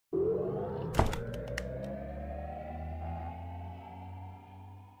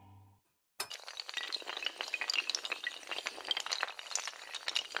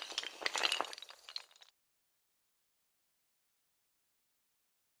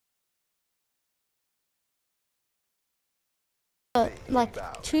like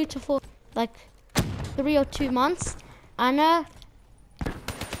 2 to 4, like 3 or 2 months. I know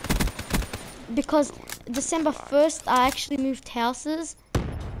because December 1st I actually moved houses,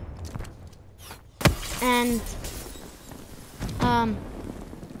 and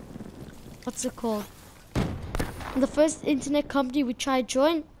what's it called? The first internet company we tried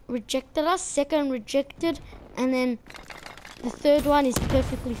join rejected us, second rejected, and then the third one is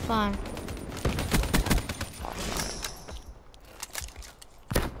perfectly fine.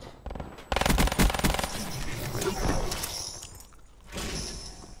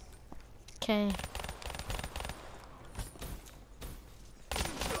 Okay.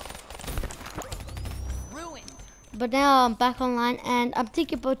 But now I'm back online, and I'm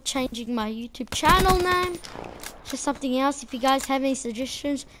thinking about changing my YouTube channel name to something else. If you guys have any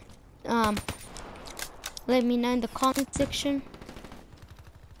suggestions, let me know in the comment section.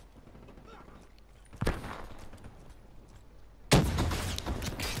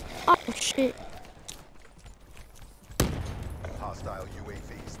 Oh shit. Hostile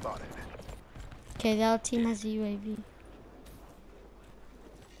UAV spotted. Okay, the other team has a UAV.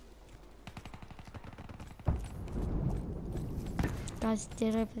 Guys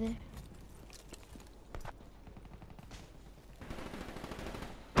dead over there.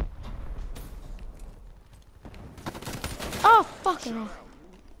 Oh, fucking hell.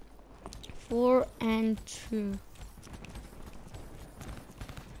 4 and 2.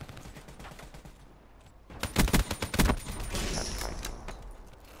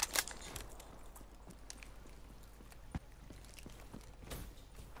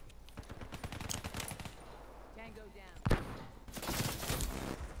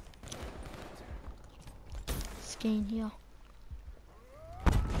 Gain here.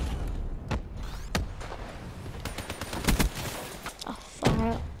 Oh,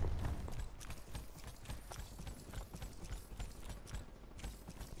 fire.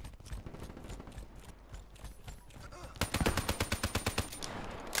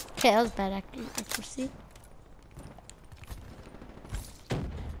 Okay, that was bad accuracy.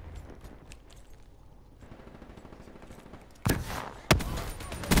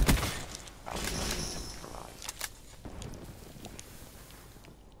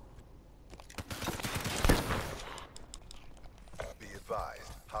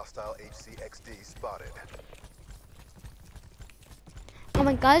 Hostile HCXD spotted. Oh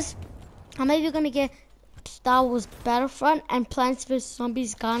my guys, I'm maybe gonna get Star Wars Battlefront and Plants vs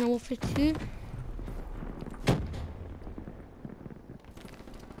Zombies Garden Warfare 2.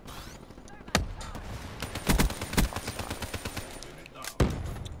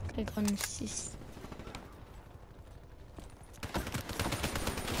 I got an assist.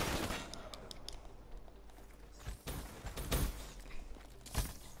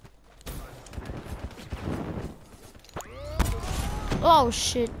 Oh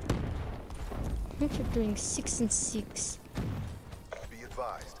shit. I think you're doing 6 and 6. Be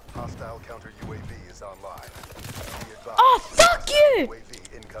advised, hostile counter UAV is online. Be advised, Oh fuck you!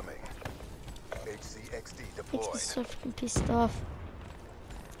 UAV incoming. HCXD Makes deployed. me so freaking pissed off.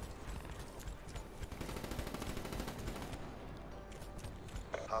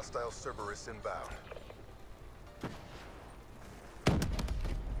 Hostile Cerberus inbound.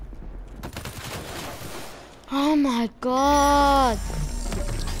 Oh my god.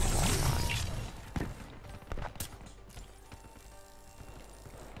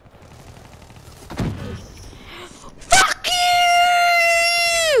 Fuck you!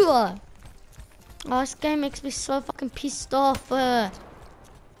 Oh, this game makes me so fucking pissed off.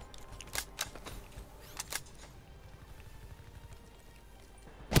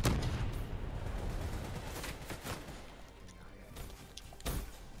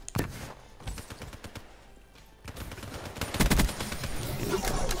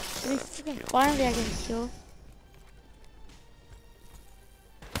 Finally I get a kill.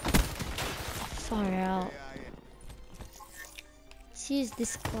 Far out. Let's use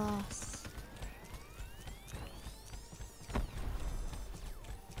this class.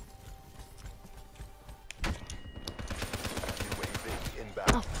 UAV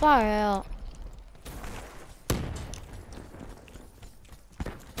inbound. Oh, far out.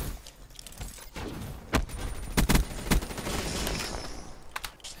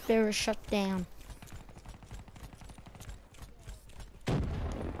 Barrel shut down.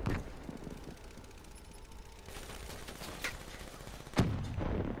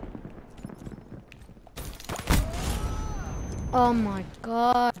 Oh my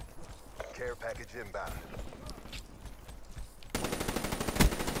god. Care package inbound.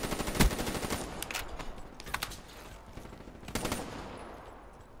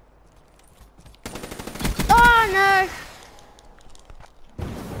 Oh no!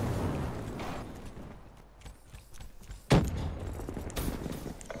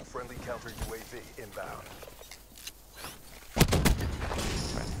 inbound.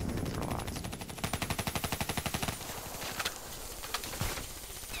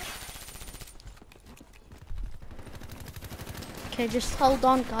 Okay, just hold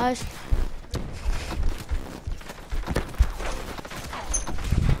on, guys.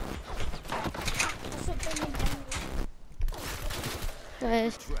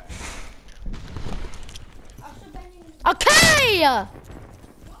 Guys. Okay!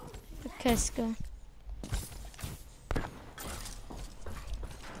 Okay, let's go.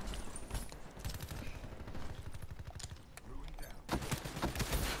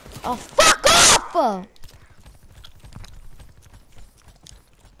 Oh, fuck off!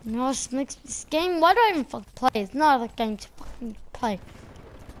 No, this game, why do I even fucking play? It's not a game to fucking play.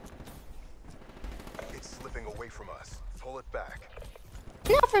 It's slipping away from us. Pull it back.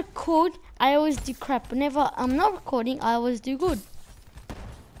 When I record, I always do crap. Whenever I'm not recording, I always do good.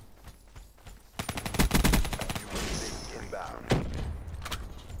 UAV inbound.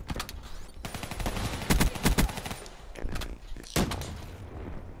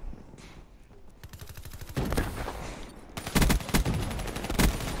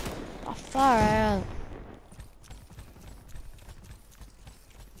 Oh, far out.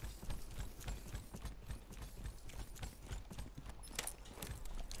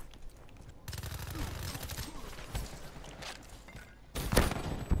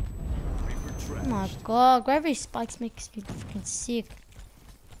 Oh my god, gravity spikes makes me freaking sick.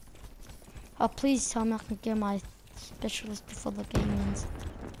 Oh, please tell me I can get my specialist before the game ends.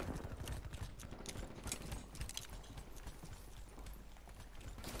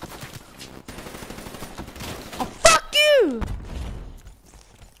 Oh, fuck you!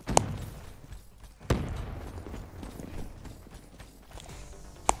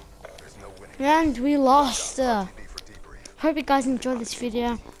 There's no winning. And we lost. RTB for debrief. Hope you guys enjoyed this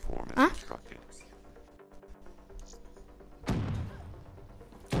video. Huh?